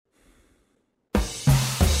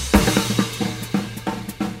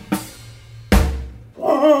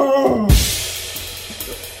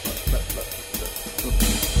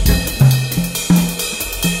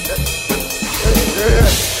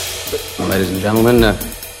gentlemen.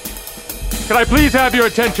 Can I please have your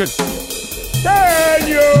attention? Can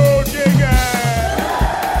you dig it?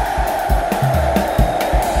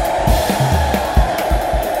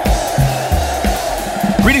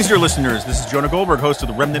 Greetings, dear listeners. This is Jonah Goldberg, host of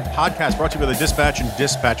the Remnant podcast, brought to you by the Dispatch and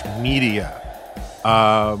Dispatch Media.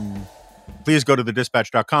 Please go to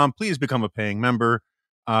thedispatch.com. Please become a paying member.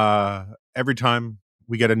 Every time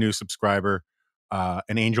we get a new subscriber,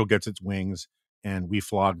 an angel gets its wings, and we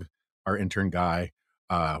flog our intern guy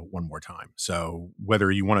one more time. So whether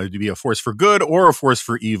you want to be a force for good or a force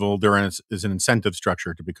for evil, there is an incentive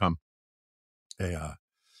structure to become a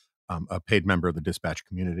paid member of the Dispatch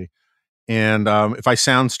community. And if I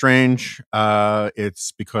sound strange,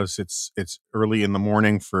 it's because it's early in the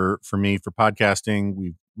morning for me for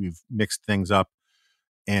podcasting. We've mixed things up,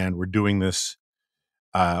 and we're doing this.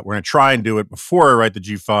 We're going to try and do it before I write the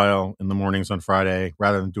G file in the mornings on Friday,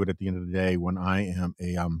 rather than do it at the end of the day when I am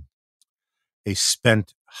a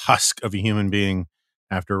spent husk of a human being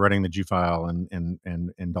after writing the G file and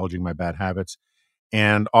indulging my bad habits.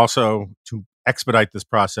 And also to expedite this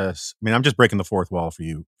process, I mean, I'm just breaking the fourth wall for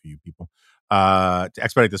you people. To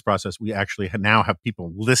expedite this process, we actually now have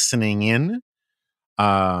people listening in.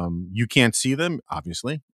 You can't see them,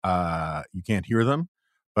 obviously. You can't hear them,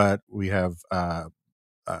 but we have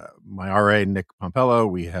my RA, Nick Pompello.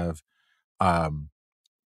 We have Ryan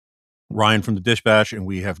from the Dispatch, and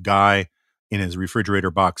we have Guy in his refrigerator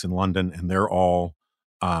box in London, and they're all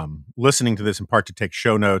listening to this in part to take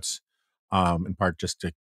show notes, in part just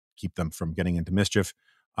to keep them from getting into mischief.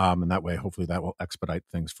 And that way, hopefully that will expedite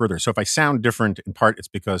things further. So if I sound different, in part, it's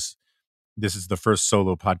because this is the first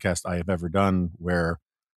solo podcast I have ever done where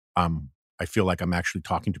I feel like I'm actually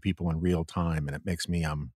talking to people in real time, and it makes me,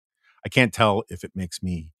 I can't tell if it makes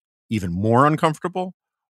me even more uncomfortable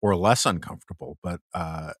or less uncomfortable, but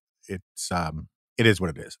it is what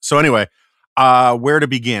it is. So anyway, where to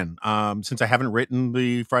begin? Since I haven't written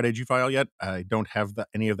the Friday G file yet, I don't have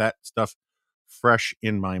any of that stuff fresh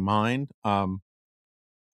in my mind.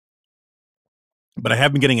 But I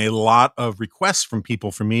have been getting a lot of requests from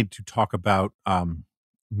people for me to talk about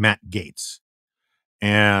Matt Gaetz.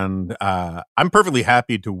 And I'm perfectly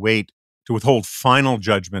happy to wait to withhold final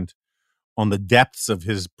judgment on the depths of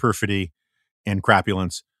his perfidy and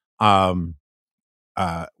crapulence once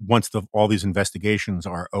all these investigations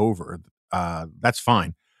are over. That's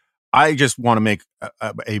fine. I just want to make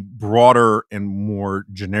a broader and more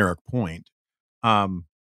generic point. Matt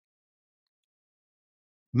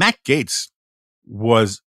Gaetz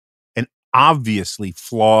was an obviously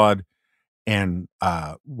flawed and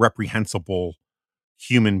reprehensible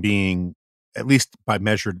human being, at least by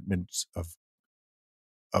measurements of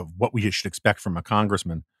what we should expect from a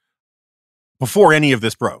congressman, before any of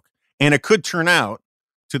this broke. And it could turn out,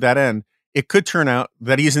 to that end, it could turn out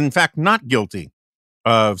that he is in fact not guilty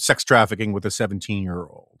of sex trafficking with a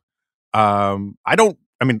 17-year-old.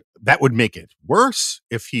 That would make it worse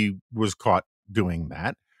if he was caught doing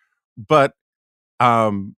that. But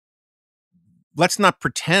let's not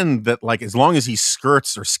pretend that, like, as long as he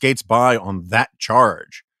skirts or skates by on that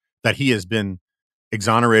charge, that he has been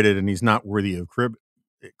exonerated and he's not worthy of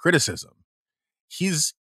criticism.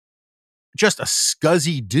 He's just a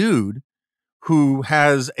scuzzy dude who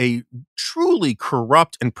has a truly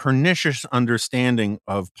corrupt and pernicious understanding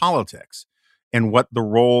of politics and what the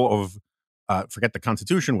role of, forget the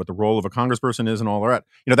Constitution, what the role of a congressperson is and all that.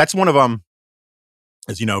 That's one of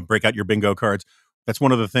as you know, break out your bingo cards. That's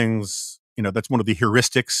one of the things, that's one of the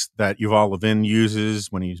heuristics that Yuval Levin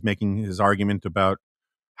uses when he's making his argument about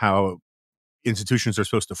how institutions are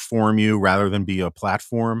supposed to form you rather than be a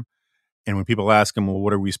platform. And when people ask him, well,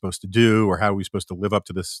 what are we supposed to do, or how are we supposed to live up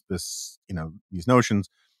to this, these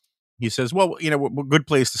notions? He says, well, a good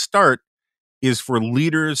place to start is for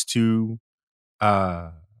leaders to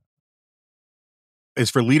ask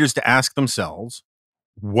themselves,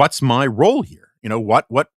 what's my role here? How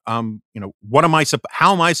am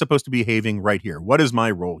I supposed to be behaving right here? What is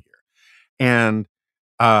my role here? And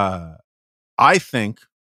I think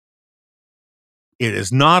it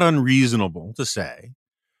is not unreasonable to say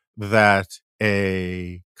that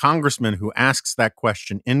a congressman who asks that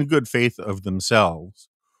question in good faith of themselves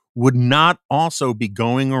would not also be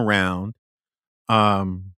going around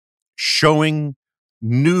showing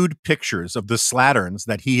nude pictures of the slatterns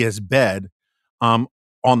that he has bed on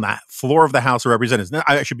the floor of the House of Representatives. Now,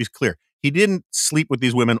 I should be clear. He didn't sleep with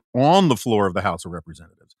these women on the floor of the House of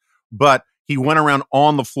Representatives, but he went around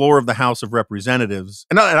on the floor of the House of Representatives.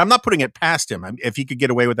 And I'm not putting it past him. If he could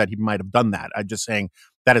get away with that, he might have done that. I'm just saying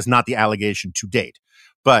that is not the allegation to date.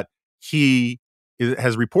 But he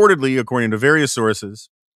has reportedly, according to various sources,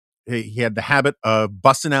 he had the habit of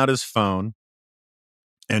busting out his phone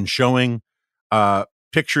and showing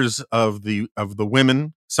pictures of the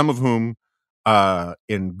women, some of whom,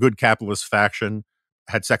 in good capitalist fashion,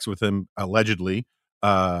 had sex with him allegedly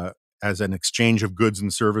as an exchange of goods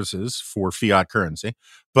and services for fiat currency.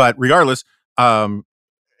 But regardless,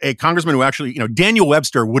 a congressman who actually, Daniel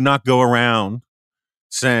Webster would not go around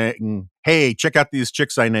saying, "Hey, check out these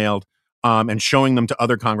chicks I nailed," and showing them to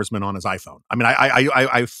other congressmen on his iPhone. I mean,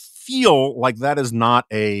 I feel like that is not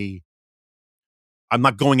a. I'm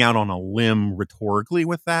not going out on a limb rhetorically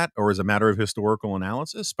with that, or as a matter of historical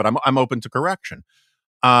analysis, but I'm open to correction.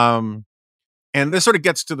 And this sort of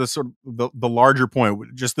gets to the sort of the larger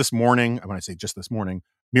point. Just this morning, when I say just this morning,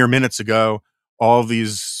 mere minutes ago, all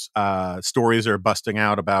these stories are busting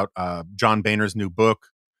out about John Boehner's new book,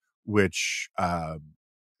 which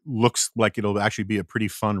looks like it'll actually be a pretty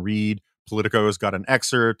fun read. Politico has got an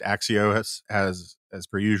excerpt. Axios has, as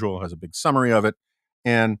per usual, has a big summary of it,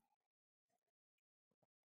 and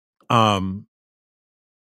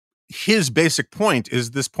his basic point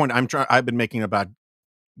is this point I've been making about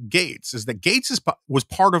Gates, is that Gates was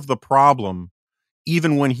part of the problem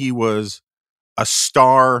even when he was a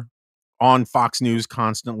star on Fox News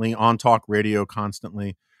constantly, on talk radio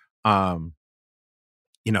constantly.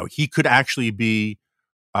 He could actually be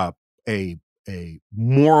uh, a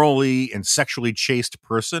morally and sexually chaste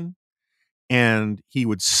person, and he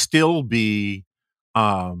would still be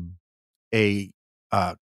um, a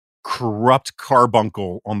corrupt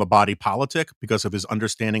carbuncle on the body politic because of his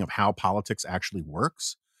understanding of how politics actually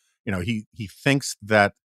works. He thinks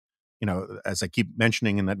that, as I keep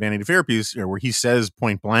mentioning in that Vanity Fair piece, where he says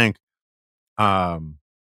point blank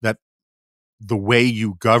that the way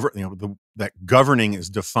you govern, that governing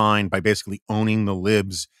is defined by basically owning the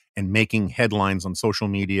libs and making headlines on social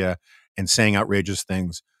media and saying outrageous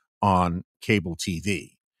things on cable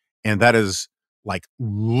TV. And that is like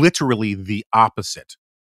literally the opposite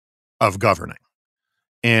of governing.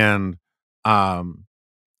 And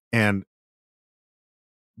and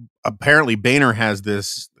apparently Boehner has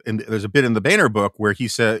this, and there's a bit in the Boehner book where he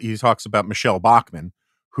talks about Michelle Bachmann,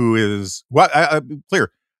 who is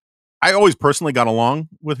clear. I always personally got along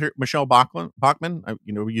with her, Michelle Bachmann.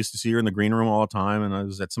 We used to see her in the green room all the time, and I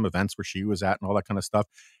was at some events where she was at and all that kind of stuff.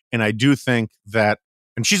 And I do think that,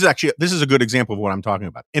 and she's actually, this is a good example of what I'm talking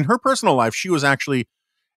about. In her personal life, she was actually,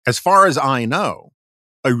 as far as I know,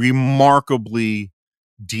 a remarkably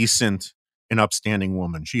decent and upstanding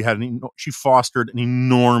woman. She fostered an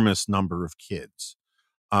enormous number of kids.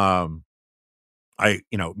 There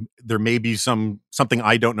may be something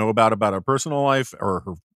I don't know about her personal life or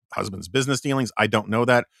her husband's business dealings. I don't know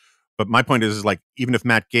that. But my point is like, even if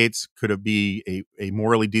Matt Gaetz could be a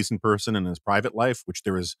morally decent person in his private life, which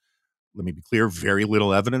there is, let me be clear, very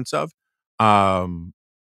little evidence of,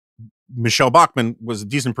 Michelle Bachmann was a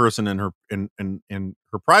decent person in her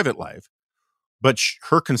private life, but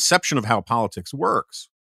her conception of how politics works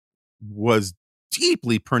was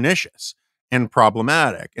deeply pernicious and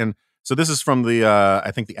problematic. And so this is from the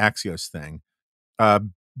I think the Axios thing.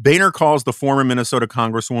 Boehner calls the former Minnesota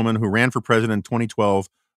congresswoman who ran for president in 2012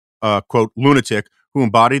 quote lunatic, who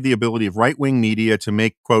embodied the ability of right-wing media to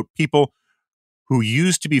make quote people who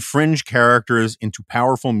used to be fringe characters into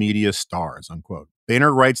powerful media stars, unquote.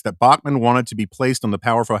 Boehner writes that Bachmann wanted to be placed on the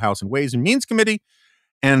powerful House and Ways and Means Committee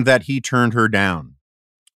and that he turned her down.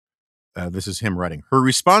 This is him writing. Her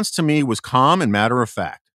response to me was calm and matter of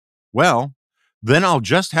fact. Well, then I'll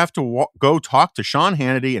just have to go talk to Sean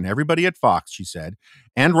Hannity and everybody at Fox, she said,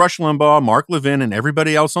 and Rush Limbaugh, Mark Levin, and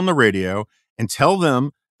everybody else on the radio, and tell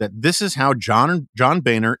them that this is how John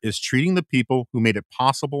Boehner is treating the people who made it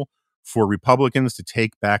possible for Republicans to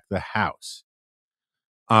take back the House.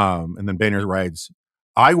 And then Boehner writes,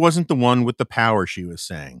 I wasn't the one with the power, she was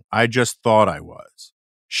saying. I just thought I was.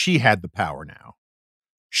 She had the power now.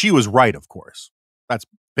 She was right, of course. That's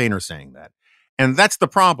Boehner saying that. And that's the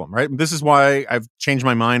problem, right? This is why I've changed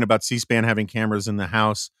my mind about C-SPAN having cameras in the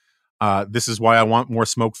House. This is why I want more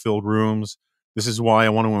smoke-filled rooms. This is why I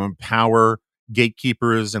want to empower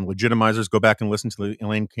gatekeepers and legitimizers. Go back and listen to the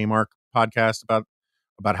Elaine Kamarck podcast about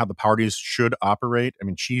how the parties should operate. I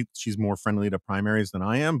mean, she's more friendly to primaries than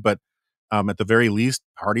I am, but at the very least,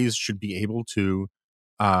 parties should be able to,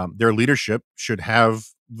 their leadership should have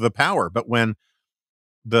the power. But when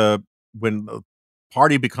the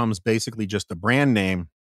party becomes basically just a brand name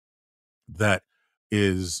that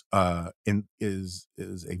is a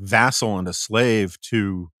vassal and a slave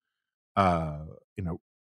to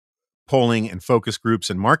polling and focus groups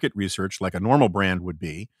and market research like a normal brand would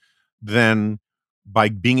be, then by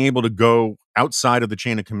being able to go outside of the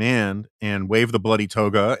chain of command and wave the bloody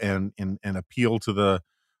toga and appeal to the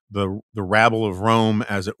rabble of Rome,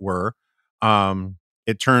 as it were,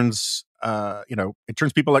 it turns it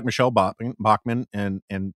turns people like Michelle Bachmann and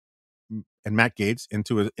Matt Gaetz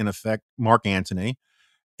into, in effect, Mark Antony,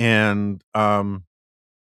 and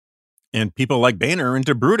people like Boehner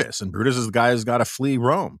into Brutus. And Brutus is the guy who's got to flee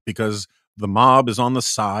Rome because the mob is on the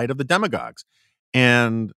side of the demagogues.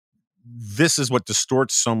 And this is what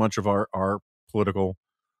distorts so much of our political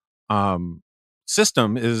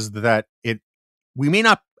system, is that we may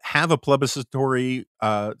not have a plebiscitary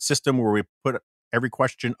system where we put every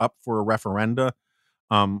question up for a referenda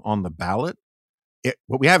on the ballot.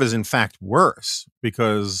 What we have is, in fact, worse,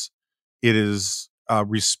 because it is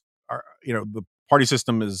the party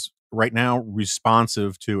system is right now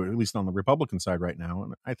responsive to, at least on the Republican side right now,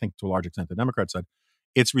 and I think to a large extent the Democrat side,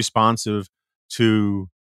 it's responsive to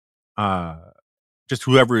just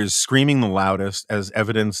whoever is screaming the loudest, as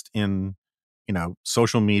evidenced in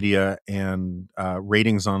social media and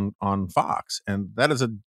ratings on Fox, and that is a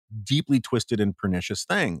deeply twisted and pernicious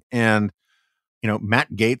thing. And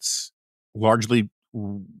Matt Gaetz largely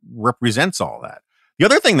represents all that. The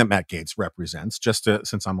other thing that Matt Gaetz represents,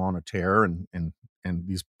 since I'm on a tear, and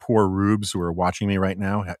these poor rubes who are watching me right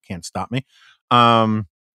now can't stop me.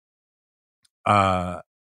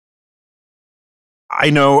 I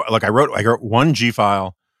know, like I wrote one G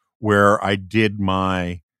file where I did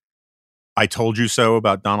my "I told you so"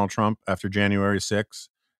 about Donald Trump after January 6th,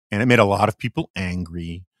 and it made a lot of people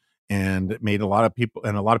angry, and it made a lot of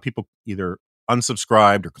people either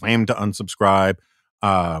unsubscribed or claimed to unsubscribe.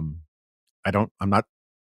 I'm not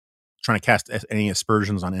trying to cast any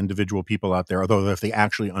aspersions on individual people out there, although if they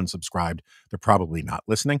actually unsubscribed, they're probably not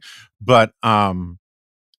listening. But I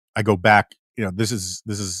go back, this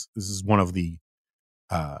is one of the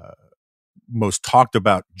most talked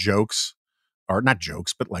about jokes, or not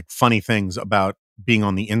jokes, but like funny things about being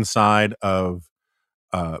on the inside of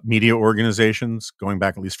media organizations, going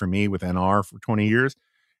back, at least for me, with NR for 20 years,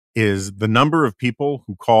 is the number of people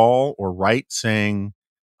who call or write saying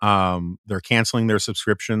they're canceling their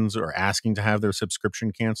subscriptions or asking to have their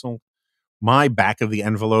subscription canceled. My back of the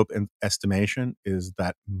envelope estimation is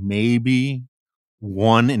that maybe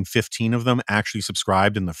 1 in 15 of them actually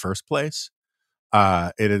subscribed in the first place.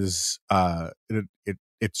 It's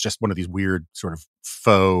just one of these weird sort of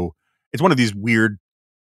it's one of these weird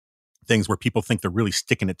things where people think they're really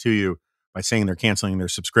sticking it to you by saying they're canceling their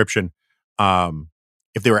subscription.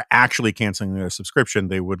 If they were actually canceling their subscription,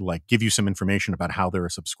 they would give you some information about how they're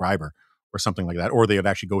a subscriber or something like that, or they would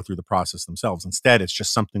actually go through the process themselves. Instead, it's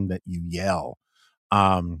just something that you yell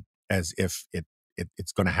as if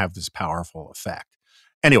it's going to have this powerful effect.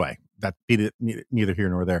 Anyway, that be neither here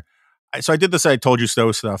nor there. So I did this "I told you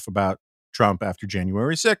so" stuff about Trump after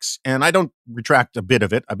January 6th, and I don't retract a bit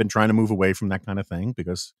of it. I've been trying to move away from that kind of thing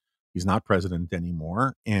because he's not president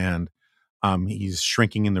anymore, and he's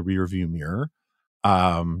shrinking in the rearview mirror.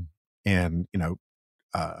 And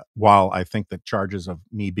while I think that charges of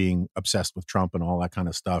me being obsessed with Trump and all that kind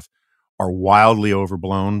of stuff are wildly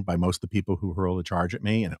overblown by most of the people who hurl the charge at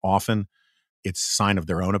me, and often it's a sign of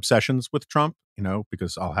their own obsessions with Trump,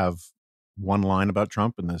 because I'll have one line about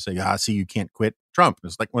Trump and they say, see, you can't quit Trump. And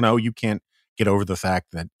it's like, well, no, you can't get over the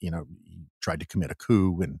fact that, he tried to commit a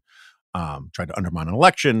coup and tried to undermine an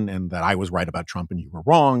election, and that I was right about Trump and you were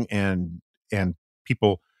wrong. And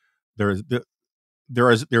people, there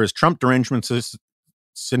is Trump derangement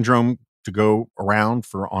syndrome to go around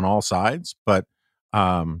on all sides, but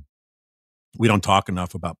we don't talk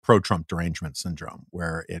enough about pro-Trump derangement syndrome,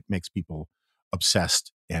 where it makes people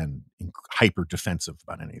obsessed and hyper defensive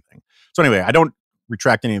about anything. So anyway, I don't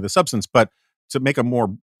retract any of the substance, but to make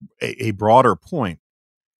a broader point,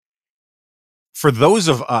 for those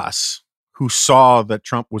of us who saw that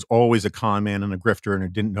Trump was always a con man and a grifter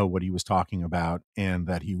and didn't know what he was talking about, and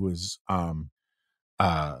that he was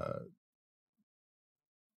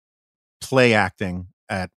play acting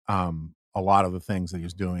at a lot of the things that he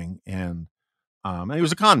was doing, and he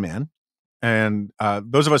was a con man. And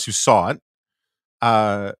those of us who saw it,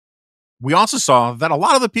 we also saw that a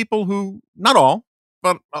lot of the people who, not all,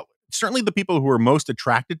 but certainly the people who were most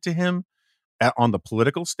attracted to him on the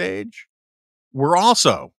political stage were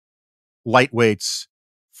also lightweights,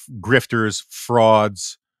 grifters,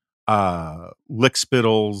 frauds,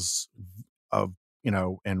 lickspittles of,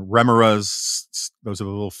 and remeras. Those are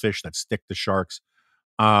the little fish that stick to sharks.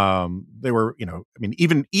 They were,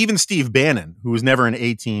 even Steve Bannon, who was never an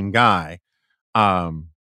A-team guy,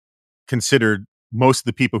 considered most of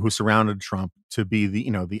the people who surrounded Trump to be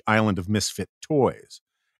the island of misfit toys.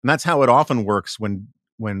 And that's how it often works when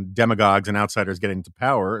demagogues and outsiders get into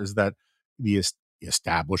power, is that the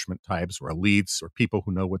establishment types or elites or people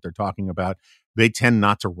who know what they're talking about, they tend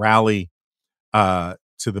not to rally to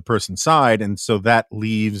to the person's side. And so that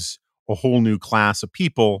leaves a whole new class of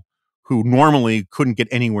people who normally couldn't get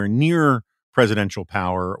anywhere near presidential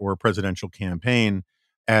power or a presidential campaign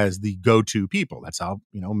as the go-to people. That's how,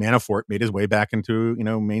 Manafort made his way back into,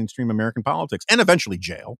 mainstream American politics and eventually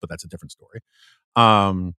jail, but that's a different story.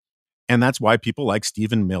 And that's why people like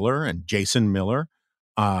Stephen Miller and Jason Miller,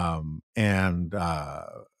 and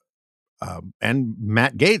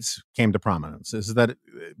Matt Gaetz came to prominence, is that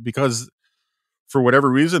because for whatever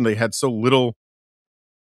reason they had so little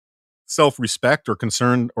self-respect or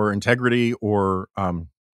concern or integrity or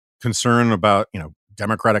concern about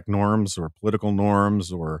democratic norms or political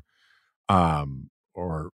norms or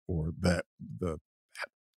the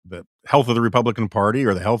the health of the Republican Party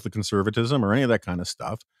or the health of conservatism or any of that kind of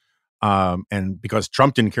stuff. And because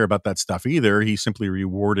Trump didn't care about that stuff either, he simply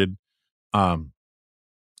rewarded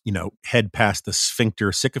head past the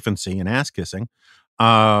sphincter sycophancy and ass kissing.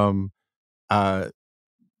 Um, uh,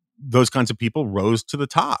 those kinds of people rose to the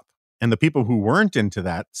top. And the people who weren't into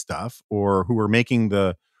that stuff or who were making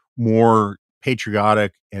the more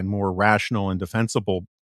patriotic and more rational and defensible,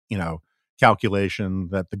 calculation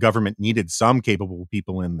that the government needed some capable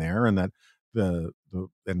people in there and that the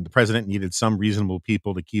president needed some reasonable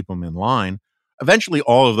people to keep them in line. Eventually,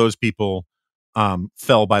 all of those people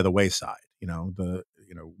fell by the wayside.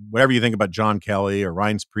 Whatever you think about John Kelly or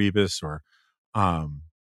Reince Priebus or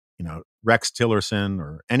Rex Tillerson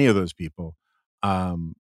or any of those people,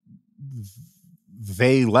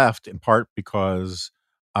 they left in part because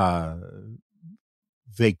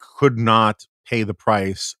they could not pay the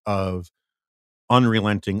price of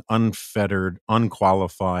unrelenting, unfettered,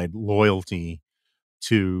 unqualified loyalty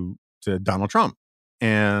to Donald Trump.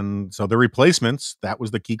 And so the replacements, that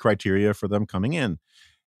was the key criteria for them coming in.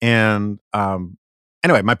 And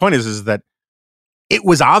anyway, my point is that it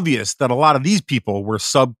was obvious that a lot of these people were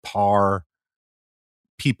subpar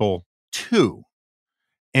people too.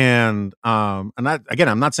 And that, again,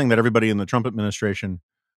 I'm not saying that everybody in the Trump administration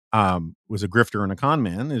was a grifter and a con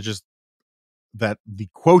man. It's just that the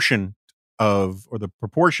quotient of, or the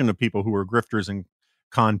proportion of people who were grifters and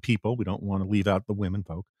con people, we don't want to leave out the women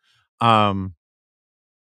folk,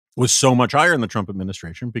 was so much higher in the Trump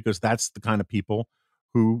administration because that's the kind of people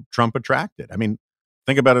who Trump attracted. I mean,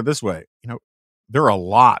 think about it this way. There are a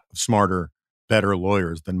lot of smarter, better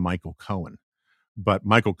lawyers than Michael Cohen. But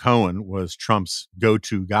Michael Cohen was Trump's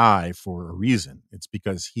go-to guy for a reason. It's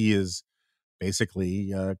because he is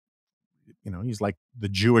basically, he's like the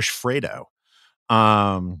Jewish Fredo.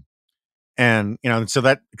 And so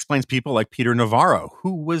that explains people like Peter Navarro,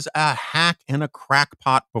 who was a hack and a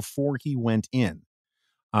crackpot before he went in.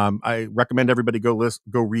 I recommend everybody go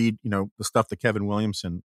read, the stuff that Kevin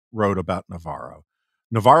Williamson wrote about Navarro.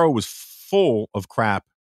 Navarro was full of crap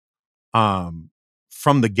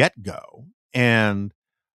from the get-go. And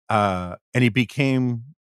he became,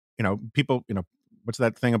 people, what's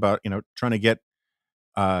that thing about, trying to get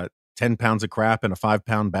 10 pounds of crap in a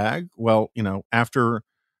 5-pound bag? Well, after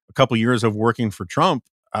a couple years of working for Trump,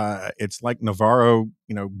 it's like Navarro,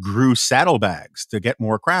 grew saddlebags to get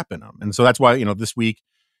more crap in them. And so that's why, this week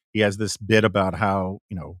he has this bit about how,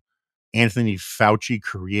 Anthony Fauci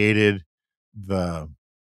created the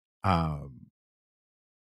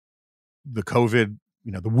COVID,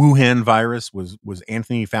 the Wuhan virus was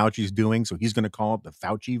Anthony Fauci's doing. So he's going to call it the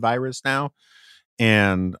Fauci virus now.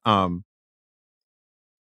 And, to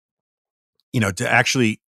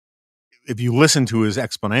actually, if you listen to his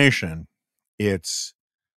explanation, it's,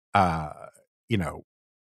 one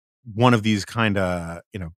of these kind of,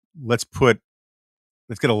 let's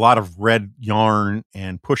get a lot of red yarn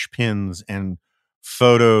and push pins and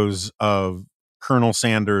photos of Colonel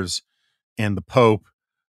Sanders and the Pope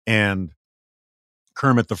and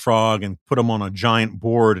Kermit the Frog and put them on a giant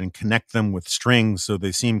board and connect them with strings so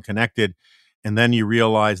they seem connected. And then you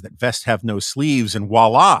realize that vests have no sleeves, and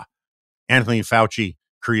voila, Anthony Fauci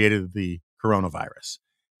created the coronavirus.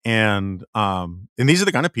 And these are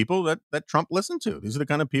the kind of people that Trump listened to. These are the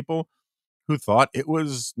kind of people who thought it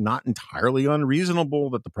was not entirely unreasonable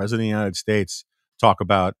that the president of the United States talk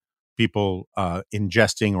about people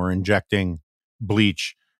ingesting or injecting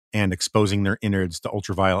bleach and exposing their innards to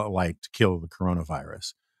ultraviolet light to kill the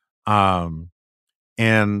coronavirus. And,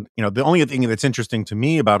 the only thing that's interesting to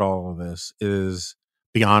me about all of this is,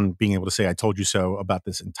 beyond being able to say, I told you so about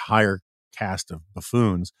this entire cast of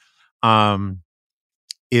buffoons,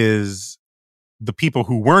 is the people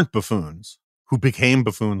who weren't buffoons, who became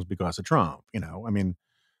buffoons because of Trump.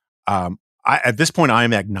 At this point,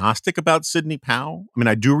 I'm agnostic about Sidney Powell. I mean,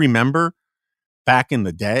 I do remember back in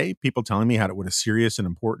the day, people telling me what a serious and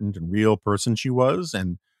important and real person she was.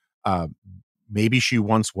 And maybe she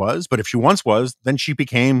once was, but if she once was, then she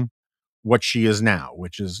became what she is now,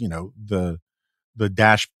 which is, the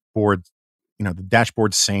dashboard, the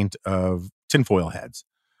dashboard saint of tinfoil heads.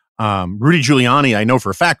 Rudy Giuliani, I know for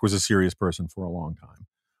a fact, was a serious person for a long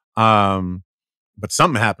time. But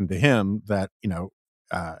something happened to him that,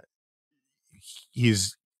 uh,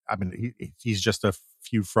 he's, he's just a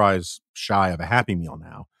few fries shy of a Happy Meal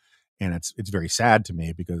now. And it's very sad to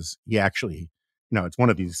me because he actually, it's one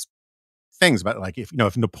of these things about, like,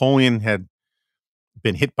 if Napoleon had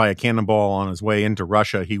been hit by a cannonball on his way into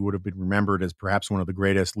Russia, he would have been remembered as perhaps one of the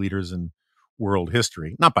greatest leaders in world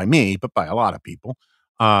history. Not by me, but by a lot of people.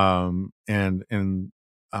 And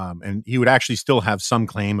he would actually still have some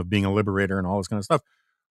claim of being a liberator and all this kind of stuff.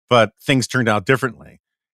 But things turned out differently.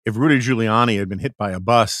 If Rudy Giuliani had been hit by a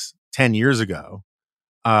bus 10 years ago,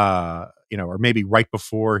 or maybe right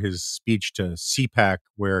before his speech to CPAC,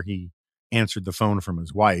 where he answered the phone from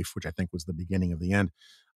his wife, which I think was the beginning of the end,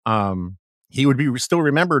 he would be still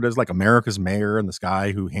remembered as like America's mayor and this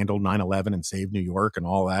guy who handled 9/11 and saved New York and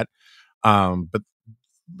all that. But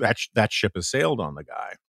that ship has sailed on the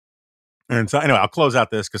guy. And so anyway, I'll close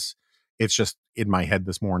out this because it's just in my head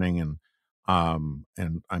this morning, and I'm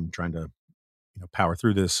trying to power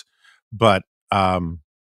through this. But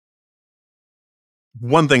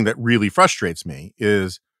one thing that really frustrates me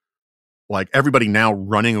is, like, everybody now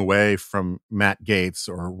running away from Matt Gaetz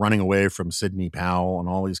or running away from Sidney Powell and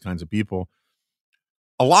all these kinds of people.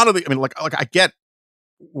 A lot of like I get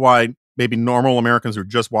why maybe normal Americans who are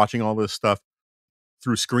just watching all this stuff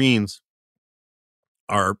through screens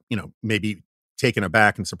are, maybe taken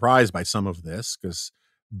aback and surprised by some of this because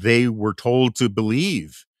they were told to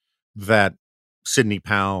believe that Sidney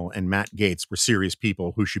Powell and Matt Gaetz were serious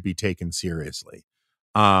people who should be taken seriously.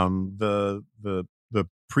 The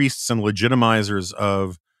priests and legitimizers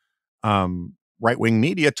of right-wing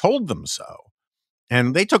media told them so,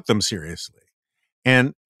 and they took them seriously.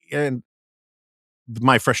 And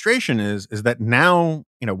my frustration is that now,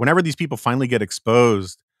 whenever these people finally get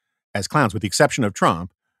exposed as clowns, with the exception of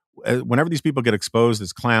Trump, whenever these people get exposed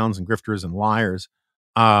as clowns and grifters and liars,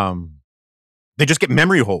 they just get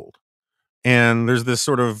memory hold. And there's this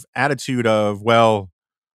sort of attitude of, well,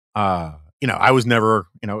 I was never,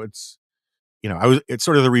 it's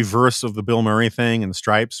sort of the reverse of the Bill Murray thing in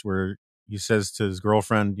Stripes, where he says to his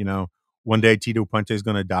girlfriend, one day Tito Puente is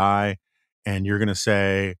going to die, and you're going to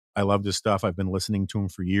say, I love this stuff. I've been listening to him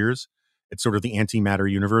for years. It's sort of the antimatter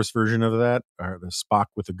universe version of that, or the Spock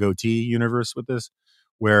with the goatee universe with this,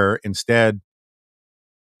 where instead,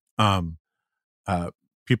 um,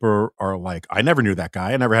 people are like, I never knew that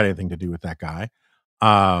guy. I never had anything to do with that guy.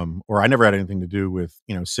 Or I never had anything to do with,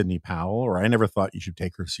 Sidney Powell, or I never thought you should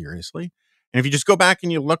take her seriously. And if you just go back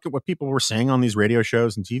and you look at what people were saying on these radio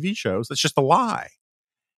shows and TV shows, that's just a lie.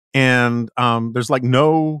 And there's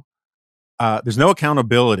no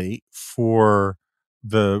accountability for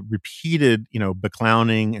the repeated,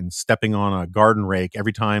 beclowning and stepping on a garden rake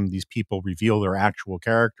every time these people reveal their actual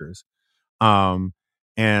characters.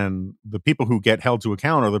 And the people who get held to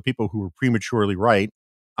account are the people who are prematurely right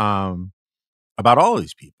about all of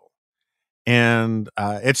these people. And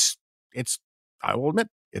it's I will admit,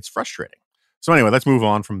 it's frustrating. So anyway, let's move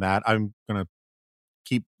on from that. I'm going to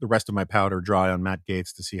keep the rest of my powder dry on Matt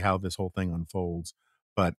Gaetz to see how this whole thing unfolds.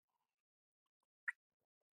 But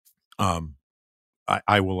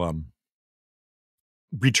I will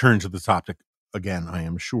return to the topic again, I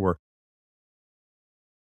am sure.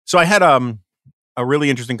 So I had a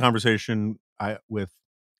really interesting conversation with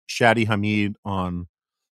Shadi Hamid on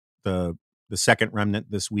the second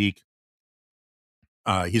Remnant this week.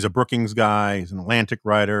 He's a Brookings guy. He's an Atlantic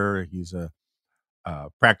writer. He's a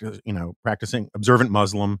practicing observant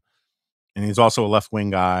Muslim, and he's also a left wing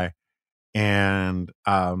guy. And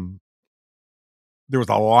there was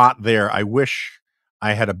a lot there. I wish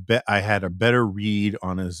I had a better read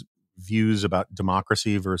on his views about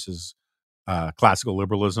democracy versus classical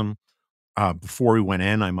liberalism before we went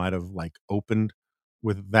in. I might have opened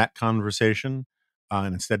with that conversation,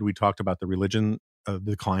 and instead we talked about the religion, the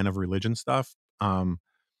decline of religion stuff.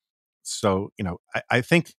 So I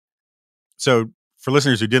think so. For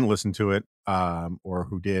listeners who didn't listen to it, or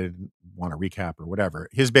who did want to recap or whatever,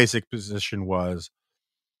 his basic position was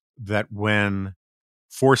that when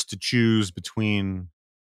forced to choose between,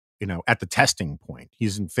 at the testing point,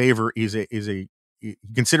 he's in favor. He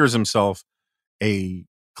considers himself a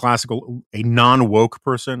non-woke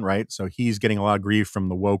person, right? So he's getting a lot of grief from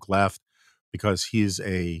the woke left because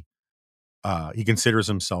he considers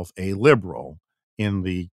himself a liberal in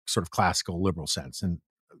the sort of classical liberal sense. And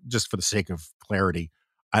just for the sake of clarity,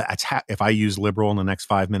 if I use liberal in the next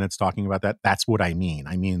 5 minutes talking about that, that's what I mean.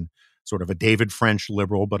 I mean sort of a David French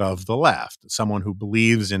liberal, but of the left, someone who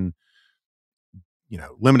believes in,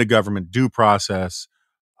 limited government, due process,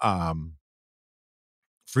 um,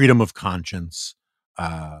 freedom of conscience,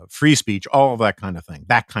 free speech, all of that kind of thing.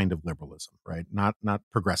 That kind of liberalism, right? Not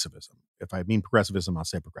progressivism. If I mean progressivism, I'll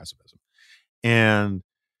say progressivism. And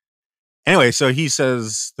anyway, so he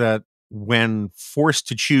says that when forced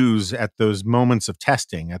to choose at those moments of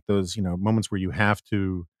testing, at those moments where you have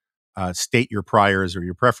to state your priors or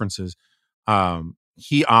your preferences,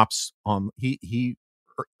 he opts on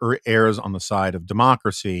errs on the side of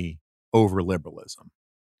democracy over liberalism,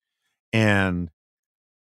 and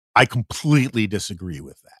I completely disagree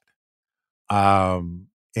with that.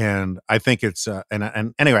 And I think it's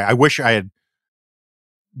and anyway, I wish I had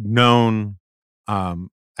known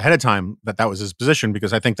ahead of time that was his position,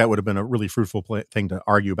 because I think that would have been a really fruitful thing to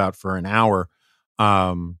argue about for an hour.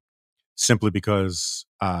 Simply because,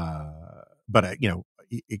 but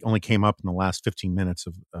it only came up in the last 15 minutes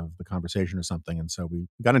of the conversation or something, and so we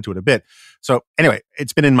got into it a bit. So anyway,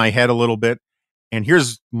 it's been in my head a little bit, and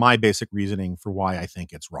here's my basic reasoning for why I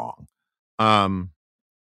think it's wrong.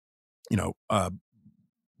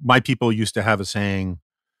 My people used to have a saying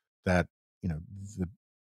that the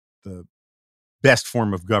the best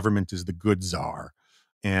form of government is the good czar,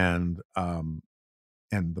 and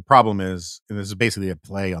the problem is, and this is basically a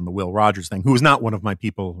play on the Will Rogers thing, who is not one of my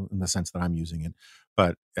people in the sense that I'm using it,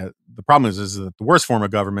 but the problem is that the worst form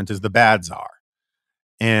of government is the bad czar,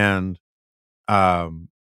 and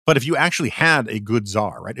but if you actually had a good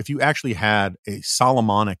czar, right? If you actually had a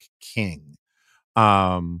Solomonic king,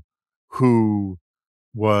 who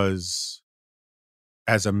was,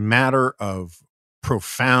 as a matter of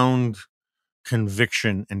profound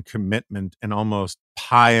conviction and commitment and almost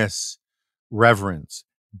pious reverence,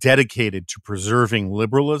 dedicated to preserving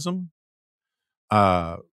liberalism,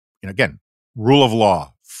 again, rule of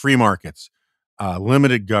law, free markets,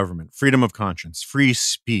 limited government, freedom of conscience, free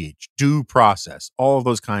speech, due process, all of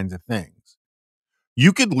those kinds of things,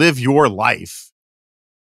 you could live your life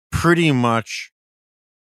pretty much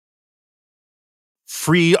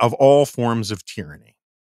free of all forms of tyranny.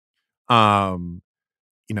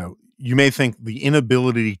 You may think the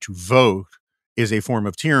inability to vote is a form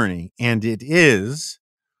of tyranny, and it is,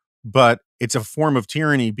 but it's a form of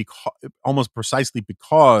tyranny because, almost precisely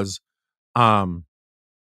because,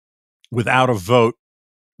 without a vote,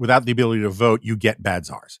 without the ability to vote, you get bad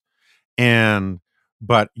czars.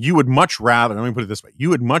 But you would much rather, let me put it this way, you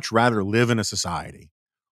would much rather live in a society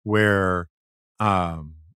where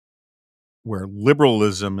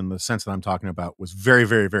liberalism, in the sense that I'm talking about, was very,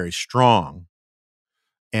 very, very strong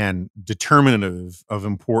and determinative of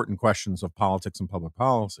important questions of politics and public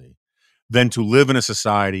policy, than to live in a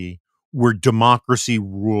society where democracy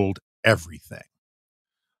ruled everything.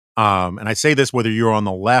 And I say this whether you're on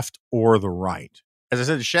the left or the right. As I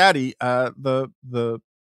said to Shaddy, the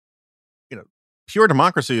pure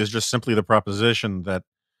democracy is just simply the proposition that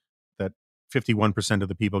 51% of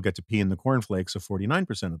the people get to pee in the cornflakes of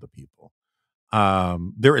 49% of the people.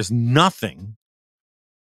 There is nothing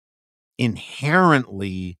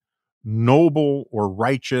inherently noble or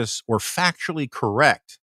righteous or factually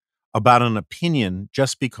correct about an opinion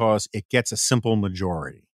just because it gets a simple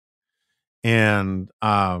majority. And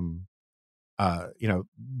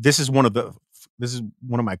this is one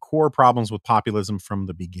of my core problems with populism from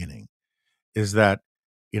the beginning, is that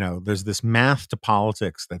there's this math to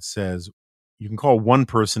politics that says you can call one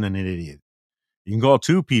person an idiot, you can call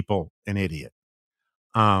two people an idiot,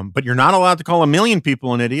 but you're not allowed to call a million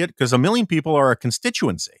people an idiot, because a million people are a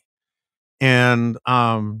constituency, and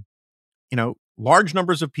large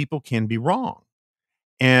numbers of people can be wrong.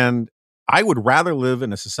 And I would rather live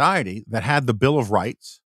in a society that had the Bill of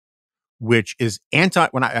Rights, which is I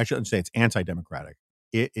shouldn't say it's anti-democratic.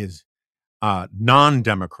 It is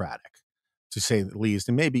non-democratic, to say the least,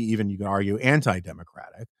 and maybe even you could argue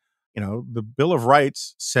anti-democratic. The Bill of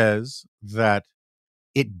Rights says that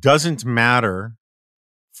it doesn't matter,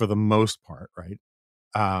 for the most part, right?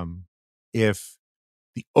 If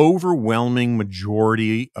the overwhelming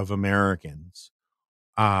majority of Americans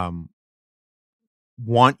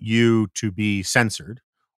want you to be censored,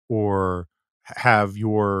 or have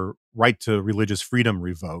your right to religious freedom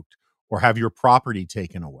revoked, or have your property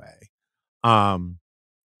taken away,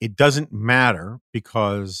 it doesn't matter,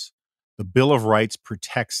 because the Bill of Rights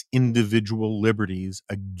protects individual liberties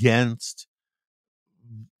against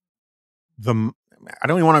I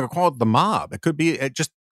don't even want to call it the mob. It could be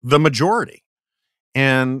just the majority.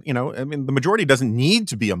 And, the majority doesn't need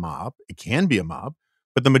to be a mob. It can be a mob,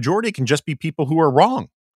 but the majority can just be people who are wrong.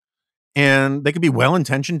 And they could be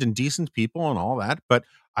well-intentioned and decent people and all that. But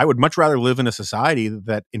I would much rather live in a society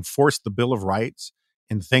that enforced the Bill of Rights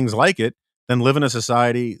and things like it than live in a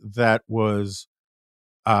society that was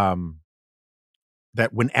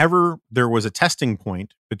that whenever there was a testing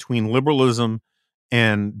point between liberalism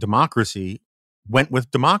and democracy, went with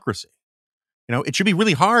democracy. It should be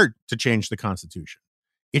really hard to change the Constitution.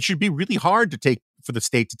 It should be really hard for the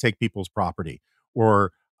state to take people's property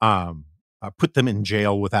or put them in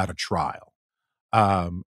jail without a trial.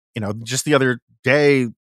 Just the other day,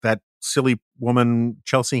 that silly woman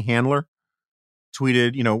Chelsea Handler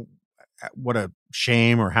tweeted, what a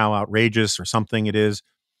shame or how outrageous or something it is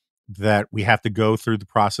that we have to go through the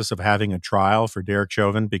process of having a trial for Derek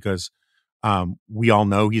Chauvin because we all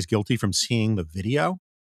know he's guilty from seeing the video.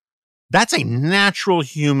 That's a natural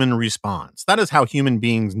human response. That is how human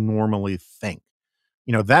beings normally think.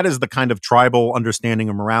 That is the kind of tribal understanding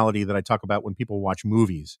of morality that I talk about when people watch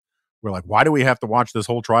movies. We're like, why do we have to watch this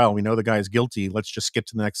whole trial? We know the guy is guilty. Let's just skip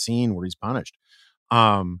to the next scene where he's punished.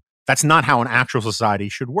 That's not how an actual society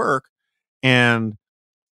should work. And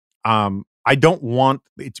I don't want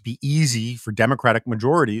it to be easy for democratic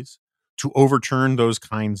majorities to overturn those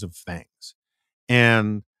kinds of things.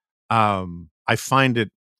 And I find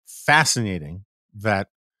it fascinating that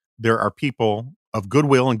there are people of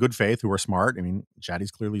goodwill and good faith who are smart. I mean,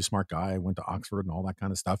 Shaddy's clearly a smart guy, went to Oxford and all that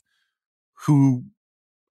kind of stuff, who,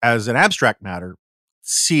 as an abstract matter,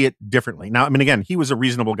 see it differently. Now, I mean, again, he was a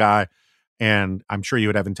reasonable guy, and I'm sure you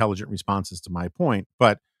would have intelligent responses to my point.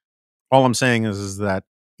 But all I'm saying is that,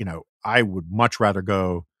 I would much rather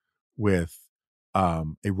go with a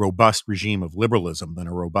robust regime of liberalism than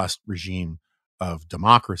a robust regime of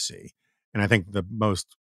democracy. And I think the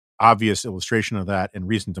most obvious illustration of that in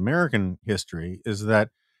recent American history is that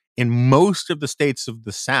in most of the states of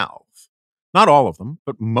the South, not all of them,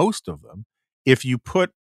 but most of them, if you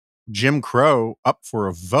put Jim Crow up for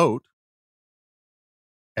a vote,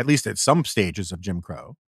 at least at some stages of Jim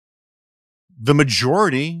Crow, the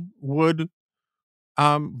majority would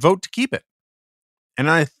vote to keep it. And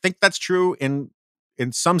I think that's true in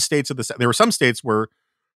some states of the South. There were some states where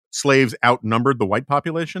slaves outnumbered the white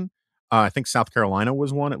population. I think South Carolina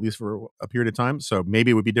was one, at least for a period of time. So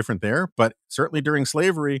maybe it would be different there. But certainly during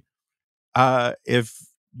slavery, if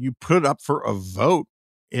you put it up for a vote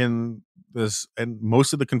in this and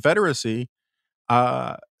most of the Confederacy,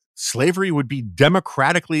 slavery would be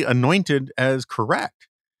democratically anointed as correct.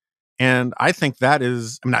 And I think that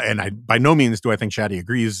is, I by no means do I think Shaddy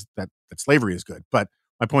agrees that slavery is good. But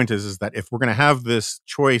my point is that if we're going to have this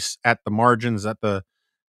choice at the margins, at the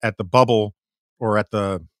bubble, or at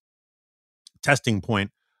the testing point,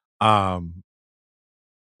 I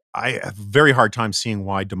have a very hard time seeing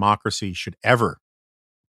why democracy should ever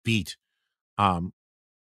beat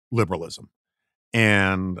liberalism.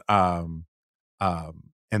 And the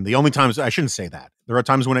only times, I shouldn't say that, there are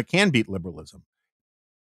times when it can beat liberalism,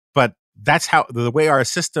 but that's how the way our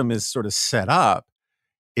system is sort of set up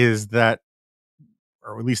is that,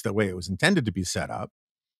 or at least the way it was intended to be set up,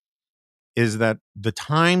 is that the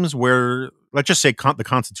times where, let's just say the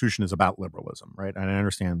Constitution is about liberalism, right? And I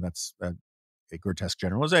understand that's a grotesque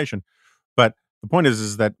generalization, but the point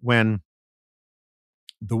is that when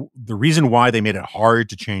the reason why they made it hard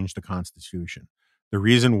to change the Constitution, the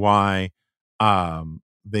reason why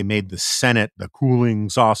they made the Senate the cooling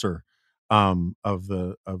saucer of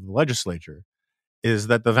the legislature, is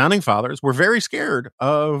that the founding fathers were very scared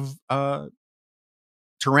of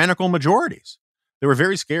tyrannical majorities. They were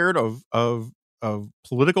very scared of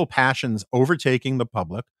political passions overtaking the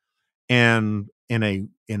public, and in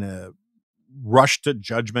a rush to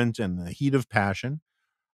judgment and the heat of passion,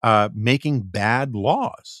 making bad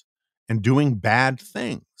laws and doing bad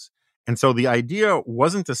things. And so the idea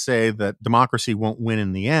wasn't to say that democracy won't win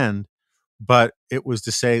in the end, but it was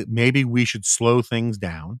to say maybe we should slow things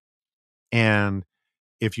down. And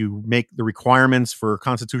if you make the requirements for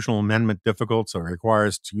constitutional amendment difficult, so it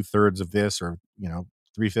requires 2/3 of this or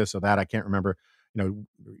 3/5 of that, I can't remember,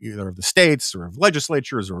 either of the states or of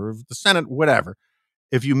legislatures or of the Senate, whatever.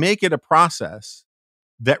 If you make it a process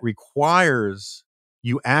that requires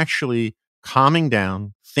you actually calming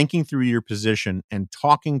down, thinking through your position, and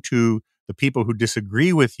talking to the people who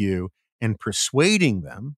disagree with you and persuading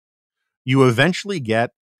them, you eventually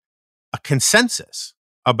get a consensus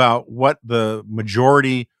about what the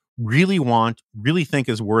majority really want, really think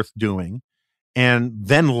is worth doing, and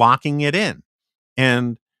then locking it in.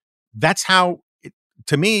 And that's how,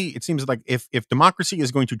 to me, it seems like if democracy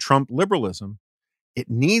is going to trump liberalism, it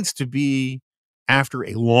needs to be after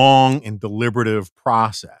a long and deliberative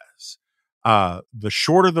process. The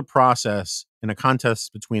shorter the process in a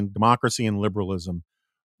contest between democracy and liberalism,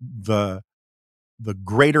 the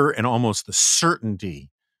greater and almost the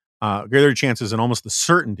certainty greater chances and almost the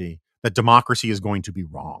certainty that democracy is going to be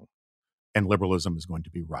wrong and liberalism is going to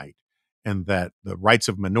be right, and that the rights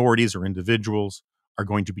of minorities or individuals are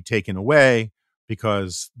going to be taken away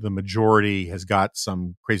because the majority has got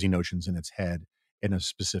some crazy notions in its head in a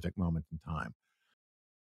specific moment in time.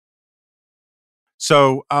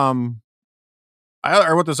 So I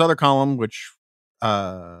wrote this other column, which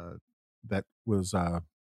that was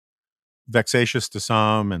vexatious to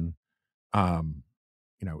some, and um,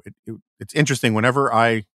 it's interesting whenever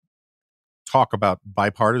I talk about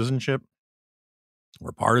bipartisanship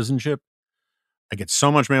or partisanship. I get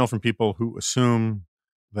so much mail from people who assume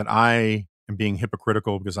that I am being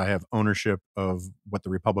hypocritical because I have ownership of what the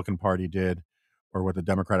Republican Party did or what the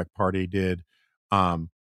Democratic Party did, um,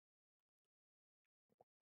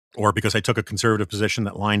 or because I took a conservative position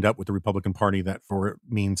that lined up with the Republican Party. That for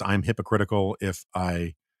means I'm hypocritical if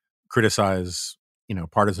I criticize,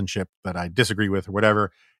 partisanship that I disagree with or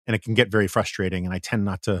whatever. And it can get very frustrating. And I tend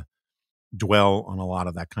not to dwell on a lot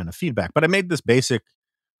of that kind of feedback. But I made this basic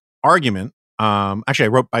argument.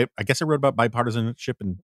 Actually, I guess I wrote about bipartisanship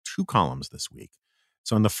in 2 columns this week.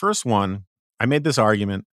 So in the first one, I made this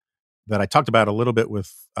argument that I talked about a little bit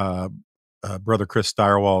with brother Chris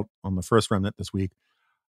Steyerwalt on the first Remnant this week,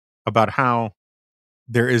 about how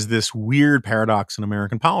there is this weird paradox in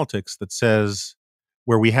American politics that says,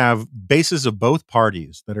 where we have bases of both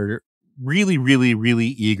parties that are really, really, really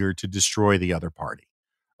eager to destroy the other party,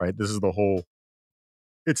 right? This is the whole,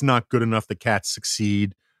 it's not good enough that cats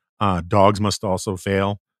succeed. Dogs must also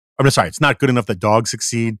fail. I'm sorry, it's not good enough that dogs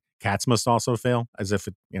succeed. Cats must also fail, as if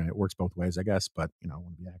it works both ways, I guess. But I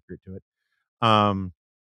want to be accurate to it.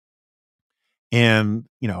 And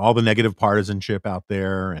all the negative partisanship out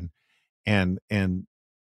there, and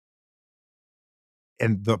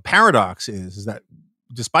the paradox is that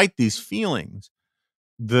despite these feelings,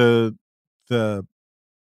 the the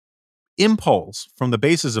impulse from the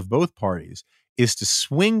bases of both parties is to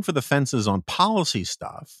swing for the fences on policy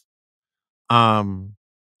stuff,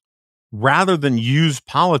 rather than use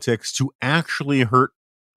politics to actually hurt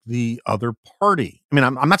the other party. I mean,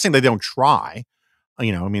 I'm not saying they don't try.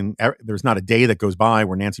 There's not a day that goes by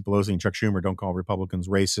where Nancy Pelosi and Chuck Schumer don't call Republicans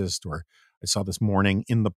racist. Or I saw this morning,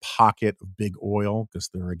 in the pocket of big oil because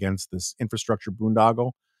they're against this infrastructure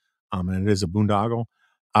boondoggle, and it is a boondoggle.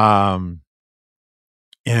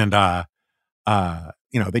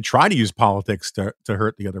 They try to use politics to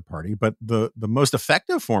hurt the other party, but the most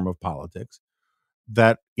effective form of politics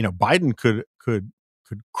that Biden could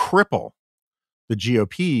cripple the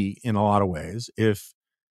GOP in a lot of ways if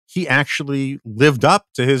he actually lived up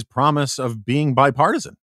to his promise of being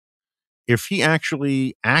bipartisan. If he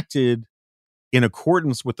actually acted in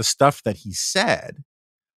accordance with the stuff that he said,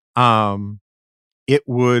 it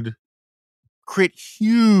would create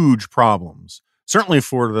huge problems, certainly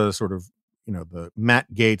for the sort of, the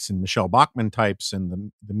Matt Gaetz and Michelle Bachmann types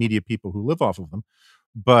and the media people who live off of them.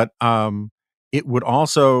 But it would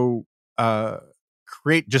also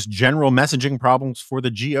create just general messaging problems for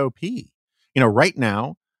the GOP. Right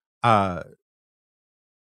now,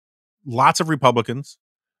 lots of Republicans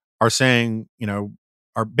are saying,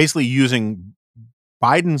 are basically using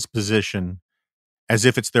Biden's position as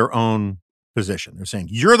if it's their own position. They're saying,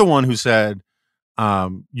 you're the one who said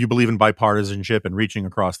you believe in bipartisanship and reaching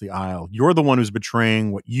across the aisle. You're the one who's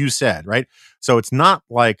betraying what you said, right? So it's not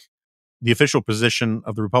like the official position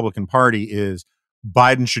of the Republican Party is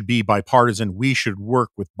Biden should be bipartisan. We should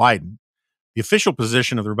work with Biden. The official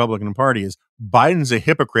position of the Republican Party is Biden's a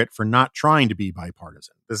hypocrite for not trying to be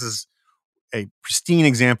bipartisan. This is a pristine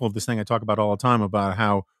example of this thing I talk about all the time, about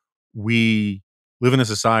how we live in a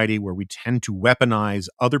society where we tend to weaponize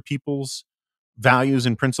other people's values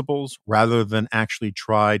and principles rather than actually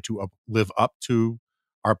try to live up to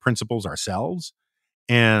our principles ourselves.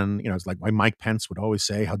 And, it's like why Mike Pence would always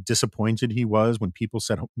say how disappointed he was when people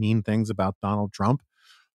said mean things about Donald Trump.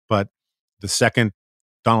 But the second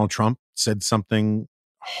Donald Trump said something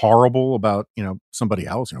horrible about, somebody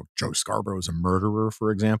else, Joe Scarborough is a murderer,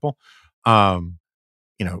 for example,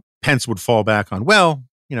 Pence would fall back on,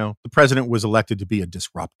 the president was elected to be a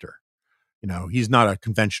disruptor. He's not a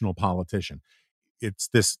conventional politician. It's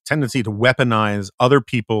this tendency to weaponize other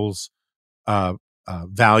people's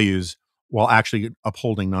values while actually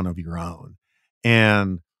upholding none of your own.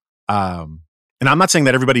 And I'm not saying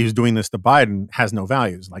that everybody who's doing this to Biden has no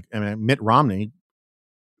values. Like, Mitt Romney,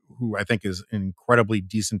 who I think is an incredibly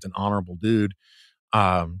decent and honorable dude,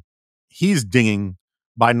 he's dinging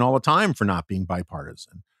Biden all the time for not being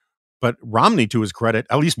bipartisan. But Romney, to his credit,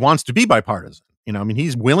 at least wants to be bipartisan.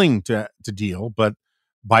 He's willing to deal, but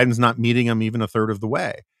Biden's not meeting him even a third of the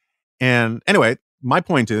way. And anyway, my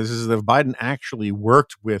point is that if Biden actually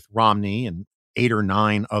worked with Romney and 8 or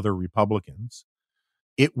 9 other Republicans,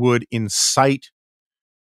 it would incite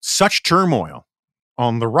such turmoil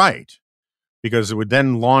on the right, because it would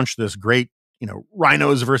then launch this great,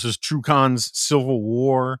 rhinos versus Trucons civil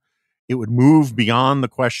war. It would move beyond the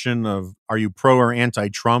question of, are you pro or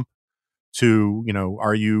anti-Trump, to,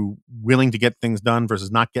 are you willing to get things done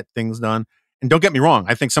versus not get things done? And don't get me wrong,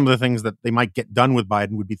 I think some of the things that they might get done with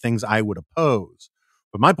Biden would be things I would oppose.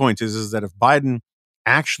 But my point is that if Biden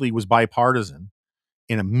actually was bipartisan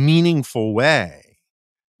in a meaningful way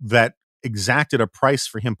that exacted a price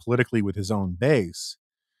for him politically with his own base,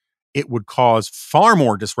 it would cause far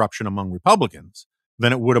more disruption among Republicans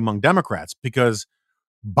than it would among Democrats, because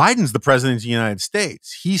Biden's the president of the United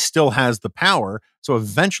States. He still has the power. So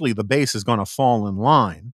eventually the base is going to fall in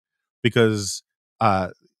line because,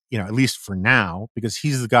 at least for now, because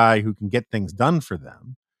he's the guy who can get things done for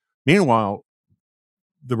them. Meanwhile,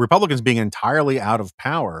 the Republicans being entirely out of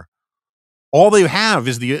power, all they have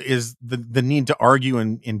is the need to argue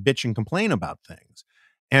and bitch and complain about things.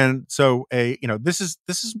 And so this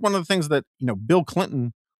is one of the things that, Bill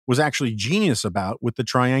Clinton was actually genius about with the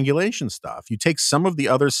triangulation stuff. You take some of the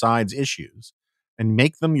other side's issues and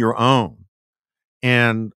make them your own,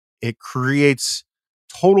 and it creates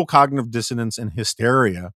total cognitive dissonance and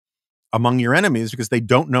hysteria among your enemies because they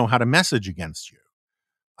don't know how to message against you.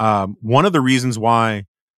 One of the reasons why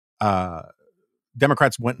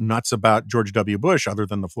Democrats went nuts about George W. Bush, other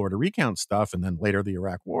than the Florida recount stuff and then later the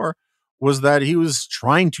Iraq War, was that he was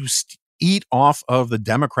trying to eat off of the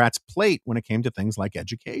Democrats' plate when it came to things like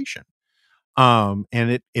education. And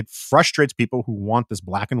it frustrates people who want this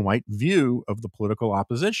black and white view of the political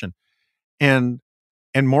opposition. And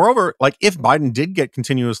moreover, like, if Biden did get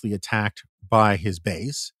continuously attacked by his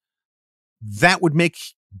base, that would make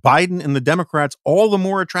Biden and the Democrats all the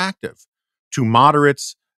more attractive to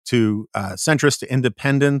moderates, to centrists, to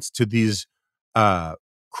independents, to these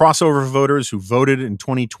crossover voters who voted in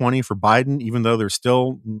 2020 for Biden, even though they're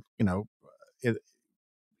still,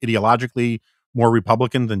 ideologically more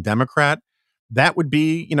Republican than Democrat. That would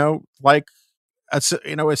be, like a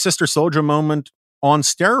Sister Soldier moment on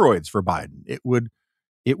steroids for Biden. It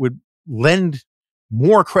would lend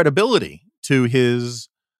more credibility to his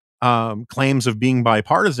claims of being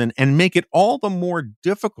bipartisan and make it all the more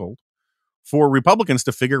difficult for Republicans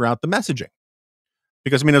to figure out the messaging.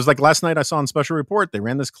 Because, it was like last night I saw on Special Report, they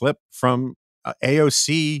ran this clip from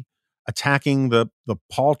AOC attacking the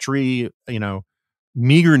paltry,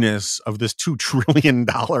 meagerness of this $2 trillion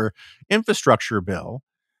infrastructure bill.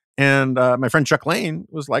 And my friend Chuck Lane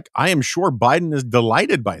was like, I am sure Biden is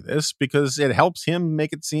delighted by this because it helps him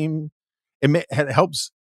make it seem, it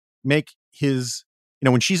helps make his,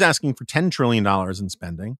 when she's asking for $10 trillion in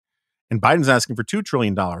spending and Biden's asking for $2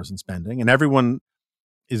 trillion in spending, and everyone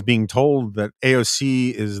is being told that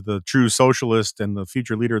AOC is the true socialist and the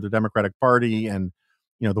future leader of the Democratic Party, and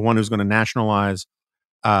the one who's going to nationalize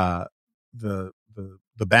the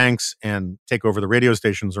banks and take over the radio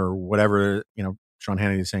stations or whatever Sean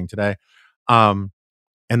Hannity is saying today, and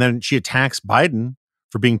then she attacks Biden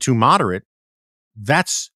for being too moderate.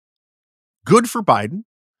 That's good for Biden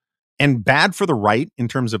and bad for the right in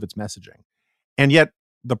terms of its messaging. And yet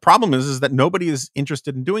the problem is that nobody is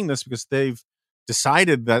interested in doing this because they've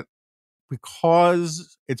decided that,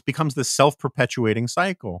 because it becomes this self-perpetuating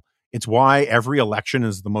cycle. It's why every election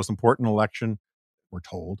is the most important election, we're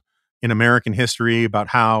told, in American history, about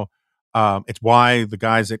how it's why the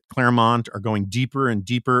guys at Claremont are going deeper and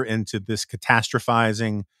deeper into this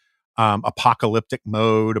catastrophizing, apocalyptic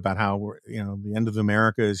mode about how the end of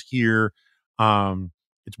America is here.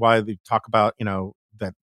 It's why they talk about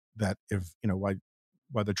that if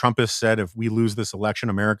why the Trumpists said if we lose this election,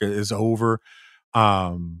 America is over.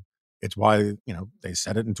 It's why they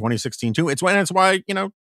said it in 2016 too. It's why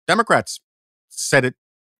Democrats said it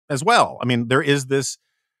as well. There is this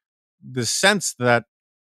sense that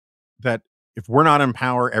if we're not in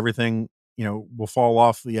power, everything will fall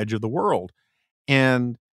off the edge of the world.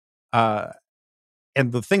 And the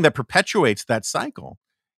thing that perpetuates that cycle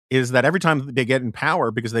is that every time they get in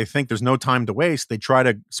power, because they think there's no time to waste, they try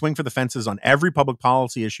to swing for the fences on every public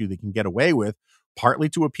policy issue they can get away with, partly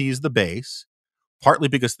to appease the base, partly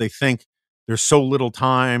because they think there's so little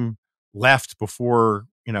time left before,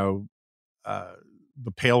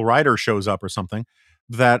 the pale rider shows up or something,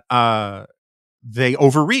 that they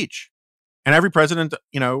overreach. And every president,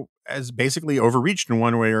 has basically overreached in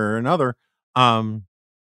one way or another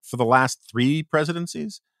for the last 4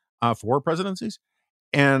 presidencies.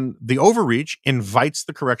 And the overreach invites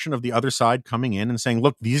the correction of the other side coming in and saying,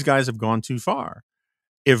 look, these guys have gone too far.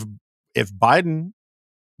 If Biden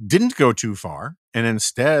didn't go too far and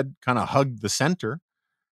instead kind of hugged the center,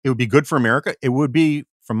 it would be good for America. It would be,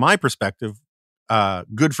 from my perspective,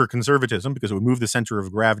 good for conservatism because it would move the center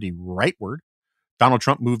of gravity rightward. Donald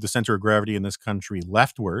Trump moved the center of gravity in this country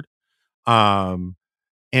leftward, um,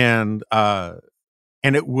 and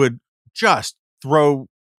it would just throw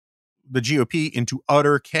the GOP into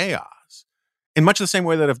utter chaos. In much the same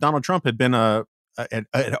way that if Donald Trump had been had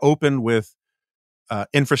opened with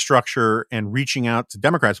infrastructure and reaching out to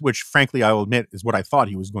Democrats, which frankly I will admit is what I thought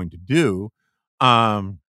he was going to do,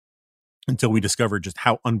 until we discovered just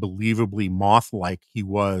how unbelievably moth-like he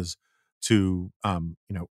was to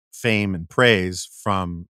fame and praise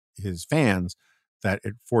from his fans, that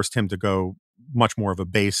it forced him to go much more of a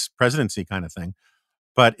base presidency kind of thing.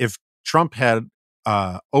 But if Trump had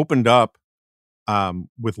opened up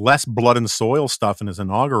with less blood and soil stuff in his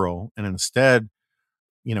inaugural, and instead,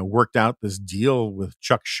 worked out this deal with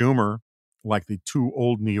Chuck Schumer, like the two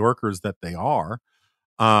old New Yorkers that they are,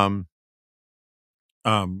 um,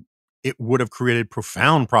 it would have created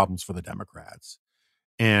profound problems for the Democrats,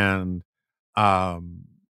 and um,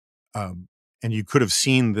 and you could have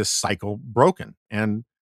seen this cycle broken. And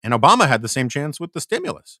Obama had the same chance with the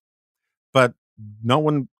stimulus, but no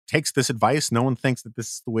one takes this advice. No one thinks that this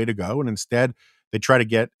is the way to go, and instead they try to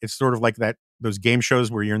get. It's sort of like those game shows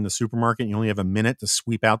where you're in the supermarket and you only have a minute to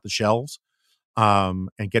sweep out the shelves and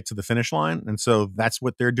get to the finish line. And so that's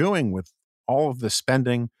what they're doing with all of this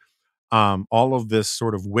spending, all of this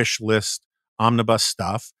sort of wish list omnibus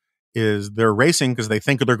stuff. Is they're racing because they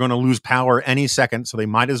think they're going to lose power any second, so they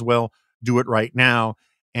might as well do it right now.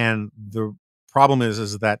 And the problem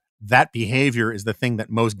is that behavior is the thing that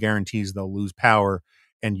most guarantees they'll lose power,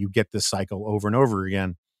 and you get this cycle over and over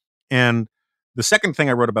again. And the second thing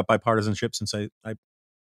I wrote about bipartisanship, since I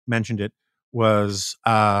mentioned it, was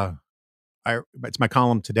it's my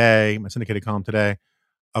column today, my syndicated column today,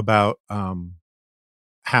 about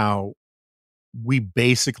how we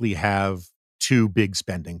basically have two big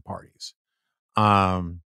spending parties.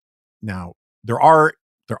 Now there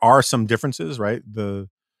are some differences, right? The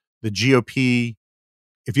GOP,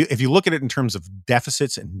 if you look at it in terms of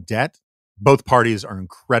deficits and debt, both parties are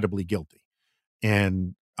incredibly guilty.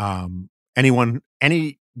 And anyone in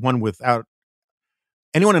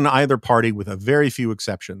either party, with a very few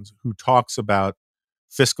exceptions, who talks about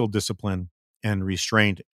fiscal discipline and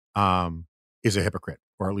restraint is a hypocrite,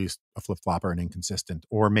 or at least a flip-flopper and inconsistent,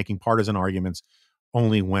 or making partisan arguments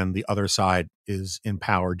only when the other side is in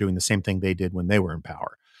power, doing the same thing they did when they were in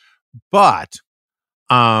power. But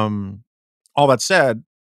all that said,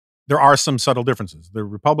 there are some subtle differences. The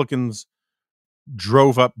Republicans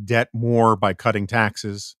drove up debt more by cutting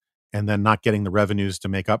taxes and then not getting the revenues to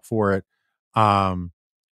make up for it.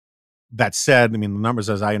 That said, I mean, the numbers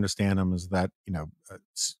as I understand them is that,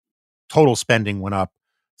 total spending went up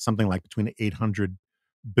something like between 800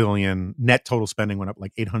 billion, net total spending went up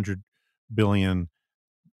like 800 billion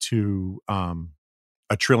to $1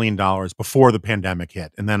 trillion before the pandemic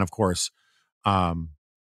hit. And then, of course,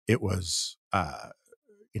 it was, I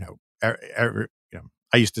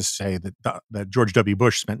used to say that George W.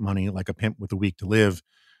 Bush spent money like a pimp with a week to live.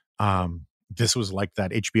 This was like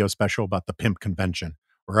that HBO special about the pimp convention,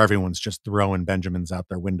 where everyone's just throwing Benjamins out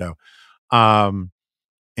their window. Oh,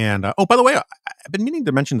 by the way, I've been meaning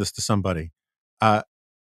to mention this to somebody. A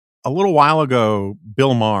little while ago,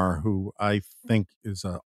 Bill Maher, who I think is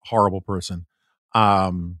a horrible person,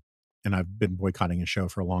 and I've been boycotting his show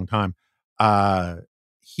for a long time,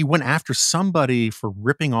 he went after somebody for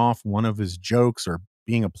ripping off one of his jokes or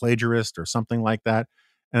being a plagiarist or something like that.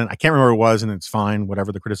 And I can't remember what it was, and it's fine,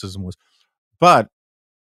 whatever the criticism was. But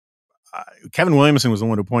Kevin Williamson was the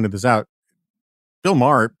one who pointed this out. Bill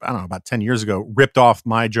Maher, I don't know, about 10 years ago, ripped off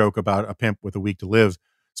my joke about a pimp with a week to live,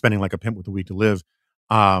 spending like a pimp with a week to live,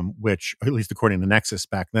 which, at least according to Nexus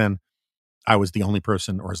back then, I was the only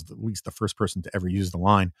person, or at least the first person to ever use the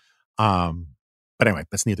line. But anyway,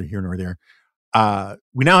 that's neither here nor there.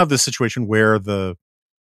 We now have this situation where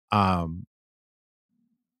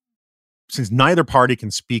since neither party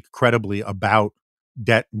can speak credibly about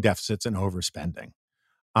debt and deficits and overspending,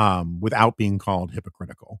 without being called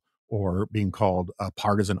hypocritical or being called a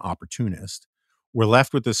partisan opportunist, we're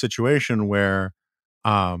left with this situation where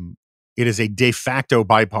it is a de facto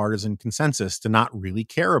bipartisan consensus to not really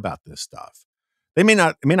care about this stuff. It may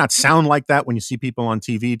not sound like that when you see people on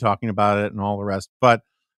TV talking about it and all the rest, but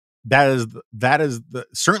that is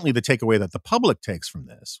certainly the takeaway that the public takes from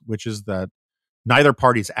this, which is that neither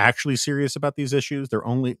party is actually serious about these issues. They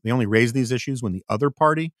only raise these issues when the other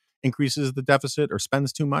party increases the deficit or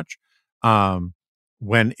spends too much.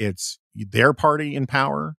 When it's their party in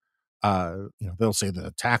power, they'll say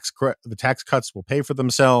the tax cuts will pay for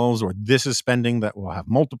themselves, or this is spending that will have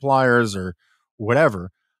multipliers, or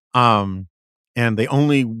whatever. And they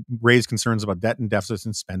only raise concerns about debt and deficits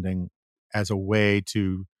and spending as a way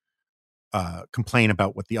to complain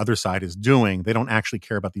about what the other side is doing. They don't actually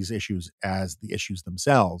care about these issues as the issues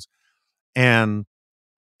themselves. And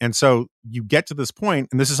so you get to this point,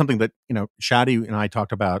 and this is something that, Shadi and I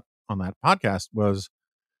talked about on that podcast, was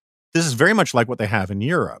this is very much like what they have in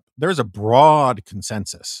Europe. There's a broad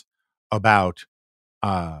consensus about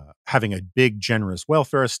having a big, generous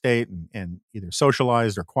welfare state and either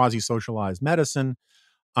socialized or quasi-socialized medicine.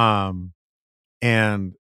 And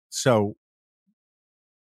so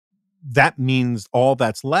that means all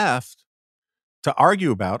that's left to argue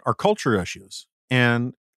about are culture issues.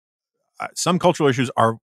 And some cultural issues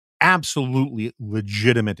are absolutely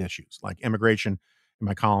legitimate issues, like immigration. In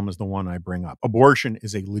my column is the one I bring up. Abortion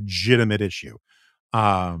is a legitimate issue.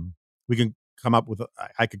 We can come up with,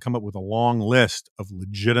 I could come up with a long list of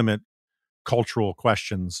legitimate cultural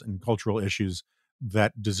questions and cultural issues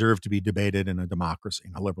that deserve to be debated in a democracy,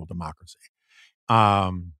 in a liberal democracy.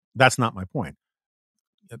 That's not my point.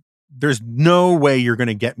 There's no way you're going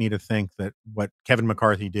to get me to think that what Kevin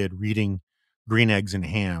McCarthy did reading Green Eggs and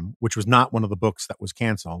Ham, which was not one of the books that was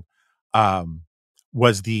canceled,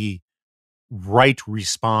 was the right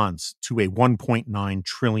response to a $1.9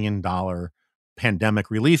 trillion pandemic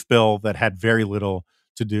relief bill that had very little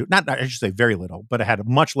to do, not I should say very little, but it had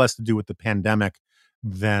much less to do with the pandemic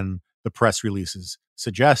than the press releases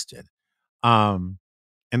suggested. And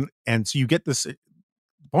so you get this, the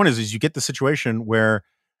point is you get the situation where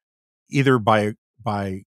either by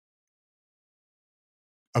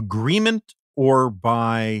agreement or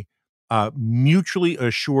by mutually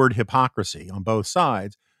assured hypocrisy on both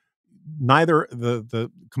sides, neither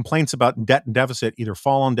the complaints about debt and deficit either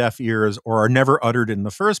fall on deaf ears or are never uttered in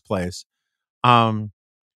the first place.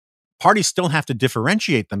 Parties still have to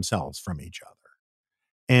differentiate themselves from each other.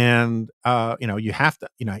 And you have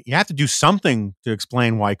to do something to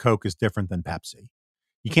explain why Coke is different than Pepsi.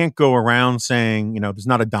 You can't go around saying, there's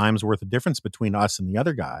not a dime's worth of difference between us and the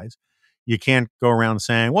other guys. You can't go around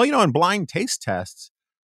saying, well, in blind taste tests,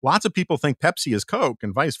 lots of people think Pepsi is Coke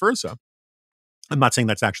and vice versa. I'm not saying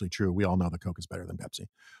that's actually true. We all know that Coke is better than Pepsi.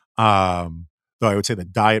 Though I would say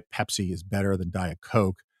that Diet Pepsi is better than Diet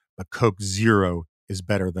Coke, but Coke Zero is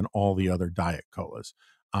better than all the other Diet Colas.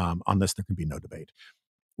 On this, there can be no debate.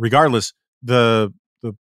 Regardless, you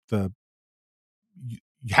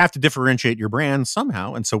have to differentiate your brand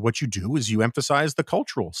somehow. And so what you do is you emphasize the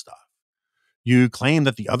cultural stuff. You claim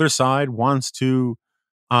that the other side wants to,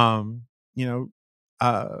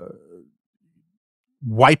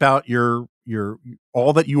 wipe out your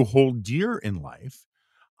all that you hold dear in life.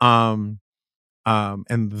 And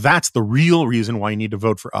that's the real reason why you need to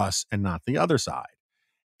vote for us and not the other side.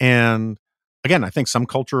 And again, I think some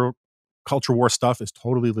culture war stuff is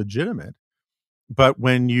totally legitimate. But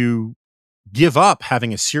when you give up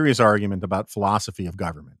having a serious argument about philosophy of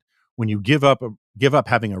government, when you give up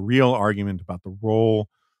having a real argument about the role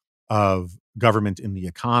of government in the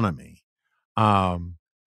economy,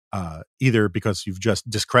 either because you've just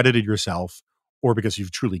discredited yourself or because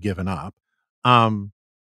you've truly given up,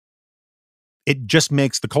 it just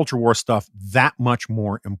makes the culture war stuff that much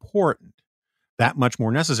more important, that much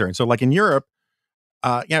more necessary. And so, like in Europe,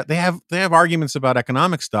 they have arguments about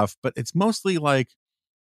economic stuff, but it's mostly like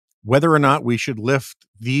whether or not we should lift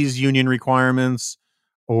these union requirements,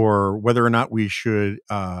 or whether or not we should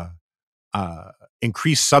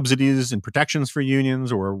increase subsidies and protections for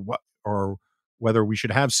unions, or whether we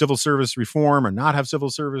should have civil service reform or not have civil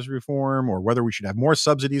service reform, or whether we should have more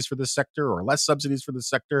subsidies for this sector or less subsidies for this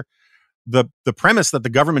sector. The premise that the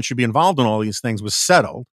government should be involved in all these things was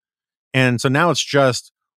settled. And so now it's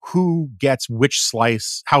just who gets which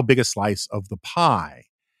slice, how big a slice of the pie.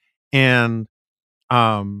 And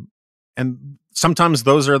sometimes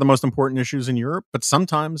those are the most important issues in Europe, but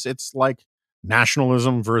sometimes it's like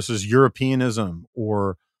nationalism versus Europeanism,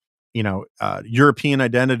 or, European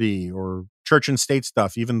identity, or church and state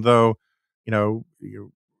stuff, even though,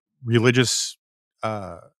 religious,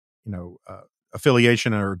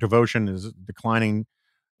 affiliation or devotion has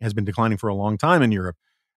been declining for a long time in Europe.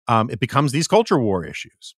 It becomes these culture war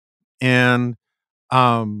issues. And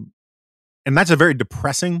that's a very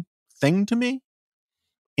depressing thing to me,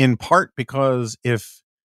 in part because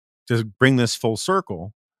to bring this full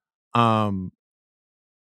circle,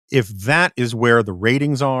 if that is where the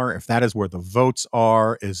ratings are, if that is where the votes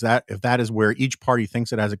are, if that is where each party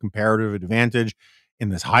thinks it has a comparative advantage in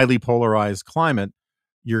this highly polarized climate,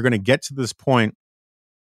 you're going to get to this point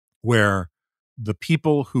where the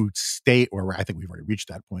people who state, or I think we've already reached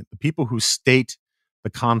that point, the people who state the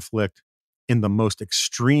conflict in the most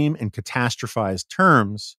extreme and catastrophized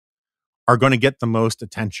terms are going to get the most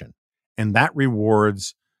attention, and that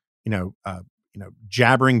rewards,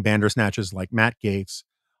 jabbering bandersnatches like Matt Gaetz,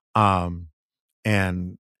 um,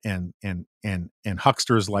 and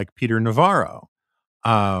hucksters like Peter Navarro,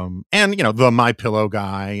 and the My Pillow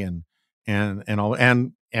guy,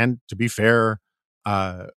 and to be fair,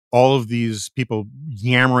 all of these people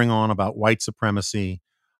yammering on about white supremacy,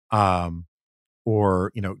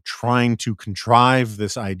 or trying to contrive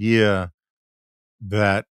this idea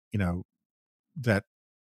that that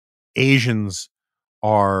Asians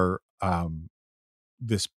are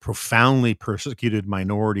this profoundly persecuted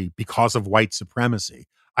minority because of white supremacy.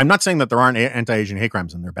 I'm not saying that there aren't anti-Asian hate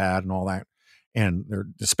crimes and they're bad and all that, and they're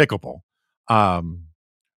despicable.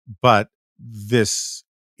 But this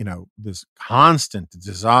constant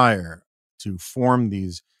desire to form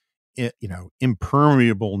these,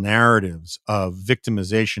 impermeable narratives of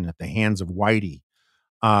victimization at the hands of whitey,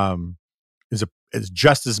 um, is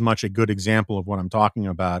just as much a good example of what I'm talking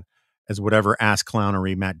about as whatever ass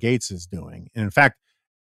clownery Matt Gaetz is doing. And in fact,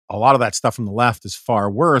 a lot of that stuff from the left is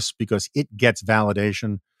far worse because it gets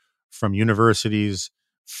validation from universities,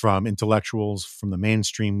 from intellectuals, from the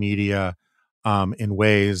mainstream media, in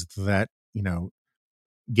ways that,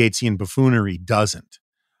 Gaetzian buffoonery doesn't.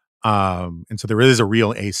 And so there is a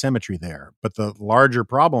real asymmetry there. But the larger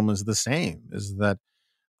problem is the same: is that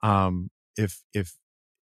if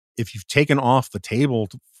you've taken off the table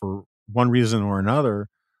for one reason or another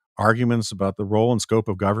arguments about the role and scope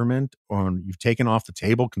of government, or you've taken off the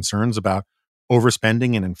table concerns about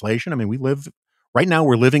overspending and inflation. I mean, we're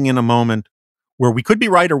living in a moment where we could be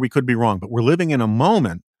right or we could be wrong, but we're living in a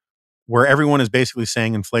moment where everyone is basically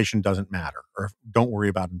saying inflation doesn't matter, or don't worry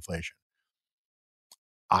about inflation.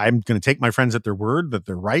 I'm going to take my friends at their word that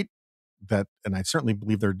they're right, and I certainly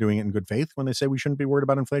believe they're doing it in good faith when they say we shouldn't be worried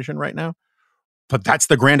about inflation right now. But that's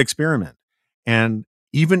the grand experiment. And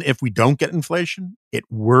even if we don't get inflation, it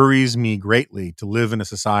worries me greatly to live in a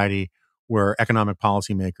society where economic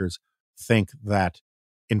policymakers think that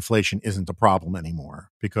inflation isn't a problem anymore,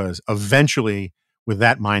 because eventually with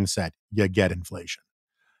that mindset, you get inflation.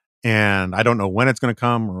 And I don't know when it's going to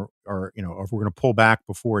come, or if we're going to pull back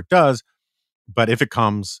before it does. But if it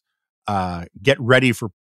comes, get ready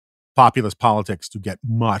for populist politics to get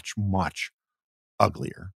much, much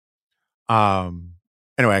uglier.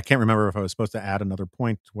 Anyway, I can't remember if I was supposed to add another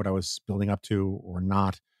point to what I was building up to or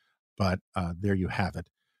not, but there you have it.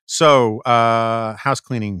 So, house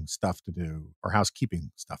cleaning stuff to do, or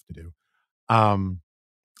housekeeping stuff to do. I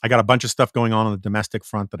got a bunch of stuff going on the domestic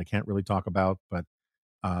front that I can't really talk about, but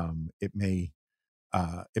it may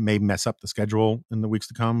mess up the schedule in the weeks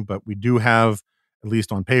to come. But we do have, at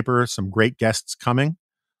least on paper, some great guests coming.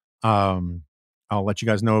 I'll let you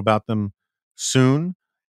guys know about them soon.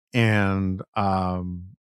 And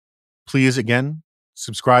please, again,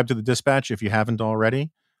 subscribe to the Dispatch if you haven't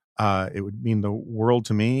already. It would mean the world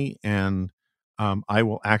to me. And I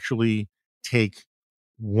will actually take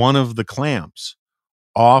one of the clamps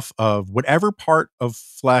off of whatever part of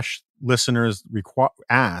flesh listeners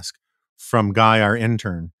ask from Guy, our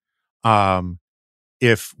intern,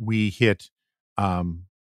 if we hit, I don't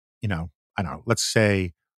know, let's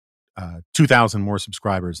say 2,000 more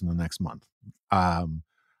subscribers in the next month.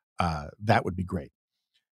 That would be great.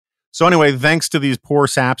 So anyway, thanks to these poor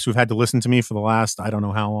saps who've had to listen to me for the last, I don't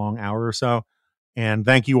know how long, hour or so. And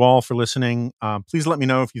thank you all for listening. Please let me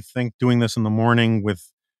know if you think doing this in the morning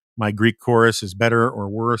with my Greek chorus is better or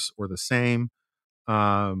worse or the same.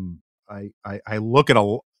 I look at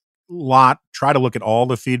a lot, try to look at all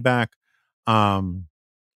the feedback. Even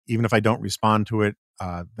if I don't respond to it,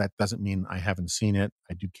 that doesn't mean I haven't seen it.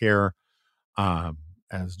 I do care.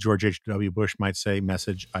 As George H.W. Bush might say,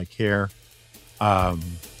 message, I care.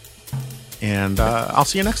 And I'll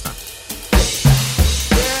see you next time.